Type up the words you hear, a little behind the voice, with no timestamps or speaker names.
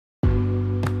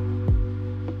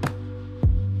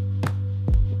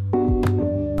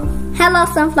Hello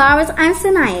Sunflowers, I'm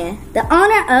Sanaya, the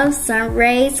owner of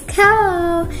Sunrays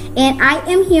Co. And I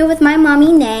am here with my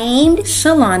mommy named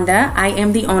Shalonda. I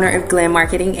am the owner of Glen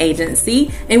Marketing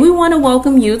Agency, and we want to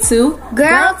welcome you to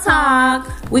Girl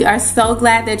Talk. We are so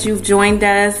glad that you've joined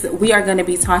us. We are going to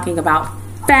be talking about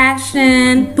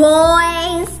fashion.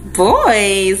 Boys,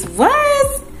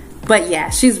 what? But yeah,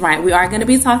 she's right. We are going to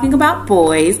be talking about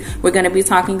boys. We're going to be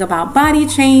talking about body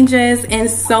changes and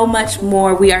so much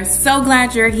more. We are so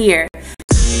glad you're here.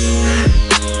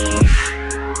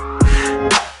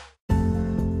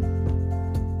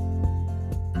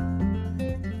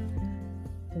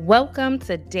 Welcome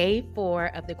to day 4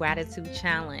 of the Gratitude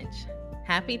Challenge.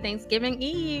 Happy Thanksgiving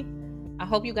Eve. I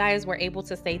hope you guys were able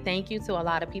to say thank you to a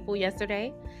lot of people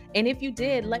yesterday. And if you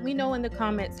did, let me know in the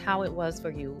comments how it was for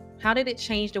you. How did it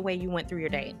change the way you went through your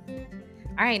day?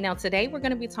 All right, now today we're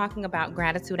going to be talking about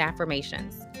gratitude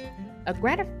affirmations. A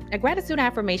gratitude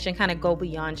affirmation kind of go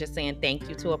beyond just saying thank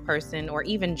you to a person or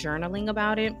even journaling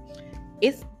about it.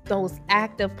 It's those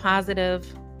active,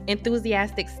 positive,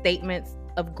 enthusiastic statements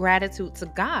of gratitude to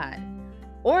God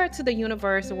or to the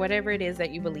universe or whatever it is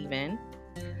that you believe in.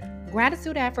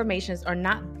 Gratitude affirmations are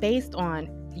not based on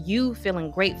you feeling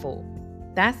grateful.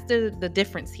 That's the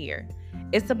difference here.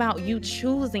 It's about you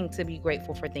choosing to be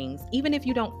grateful for things, even if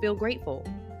you don't feel grateful.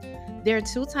 There are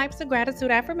 2 types of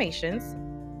gratitude affirmations.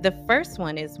 The first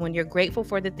one is when you're grateful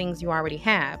for the things you already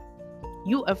have.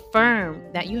 You affirm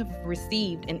that you have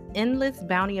received an endless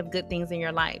bounty of good things in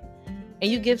your life,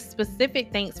 and you give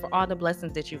specific thanks for all the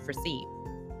blessings that you've received.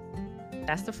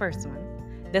 That's the first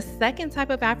one. The second type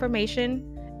of affirmation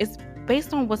is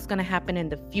based on what's going to happen in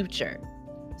the future.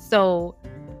 So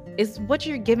it's what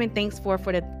you're giving thanks for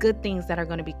the good things that are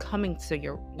going to be coming to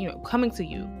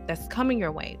you, that's coming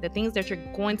your way, the things that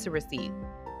you're going to receive.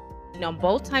 Now,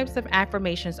 both types of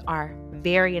affirmations are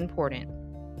very important.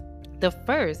 The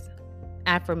first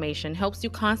affirmation helps you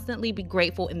constantly be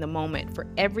grateful in the moment for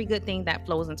every good thing that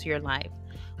flows into your life,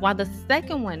 while the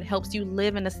second one helps you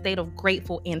live in a state of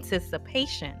grateful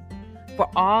anticipation for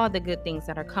all the good things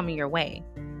that are coming your way.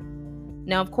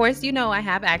 Now, of course, I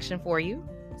have action for you,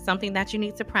 something that you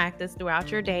need to practice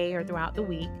throughout your day or throughout the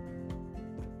week.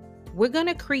 We're going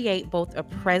to create both a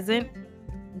present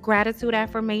gratitude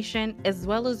affirmation as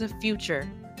well as a future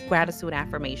gratitude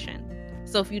affirmation.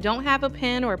 So if you don't have a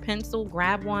pen or a pencil,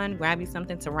 grab you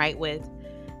something to write with.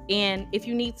 And if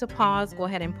you need to pause, go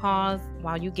ahead and pause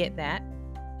while you get that.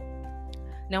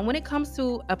 Now, when it comes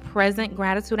to a present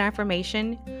gratitude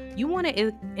affirmation, you want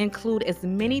to include as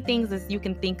many things as you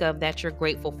can think of that you're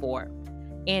grateful for.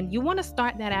 And you want to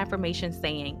start that affirmation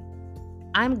saying,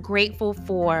 I'm grateful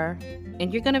for,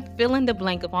 and you're going to fill in the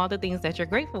blank of all the things that you're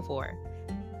grateful for.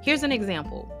 Here's an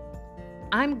example.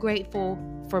 I'm grateful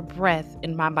for breath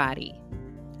in my body.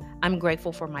 I'm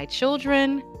grateful for my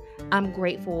children. I'm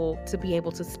grateful to be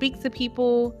able to speak to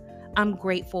people. I'm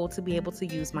grateful to be able to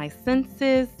use my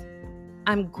senses.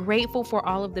 I'm grateful for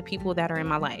all of the people that are in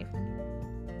my life.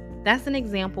 That's an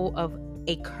example of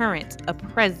a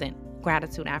present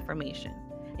gratitude affirmation.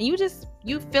 And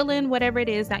you fill in whatever it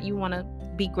is that you want to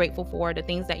be grateful for, the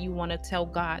things that you want to tell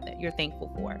God that you're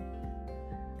thankful for.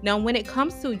 Now, when it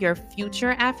comes to your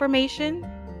future affirmation,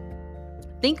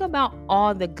 think about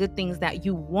all the good things that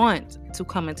you want to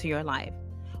come into your life.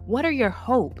 What are your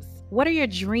hopes? What are your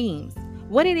dreams?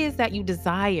 What it is that you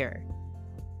desire?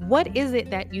 What is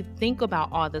it that you think about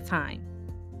all the time?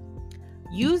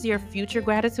 Use your future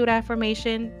gratitude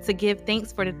affirmation to give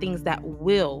thanks for the things that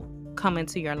will come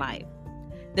into your life.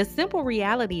 The simple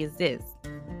reality is this: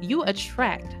 you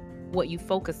attract what you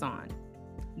focus on.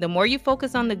 The more you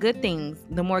focus on the good things,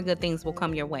 the more good things will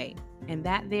come your way. And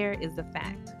that there is a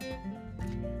fact.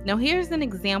 Now, here's an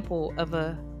example of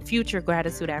a future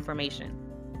gratitude affirmation.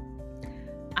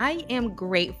 I am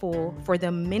grateful for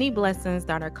the many blessings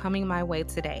that are coming my way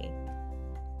today.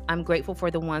 I'm grateful for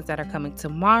the ones that are coming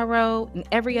tomorrow and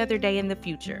every other day in the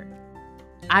future.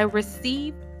 I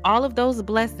receive all of those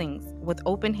blessings with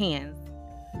open hands.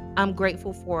 I'm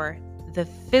grateful for the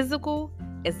physical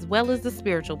as well as the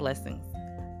spiritual blessings.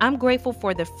 I'm grateful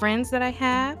for the friends that I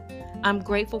have. I'm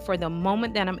grateful for the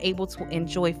moment that I'm able to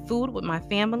enjoy food with my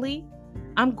family.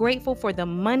 I'm grateful for the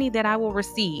money that I will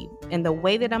receive and the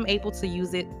way that I'm able to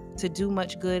use it to do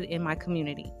much good in my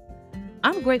community.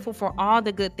 I'm grateful for all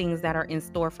the good things that are in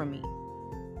store for me.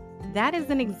 That is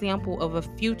an example of a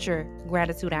future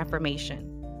gratitude affirmation.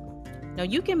 Now,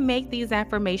 you can make these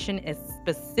affirmations as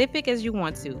specific as you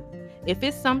want to. If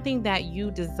it's something that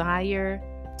you desire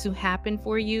to happen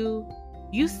for you,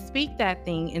 you speak that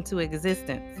thing into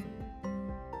existence.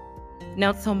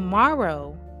 Now,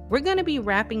 tomorrow, we're going to be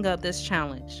wrapping up this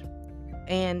challenge.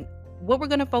 And what we're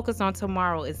going to focus on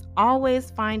tomorrow is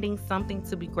always finding something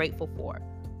to be grateful for.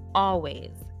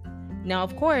 Always. Now,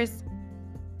 of course,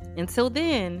 until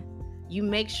then, you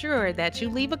make sure that you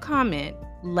leave a comment.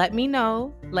 Let me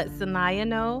know, let Sanaya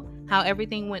know how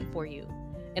everything went for you.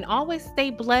 And always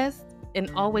stay blessed and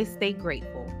always stay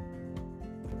grateful.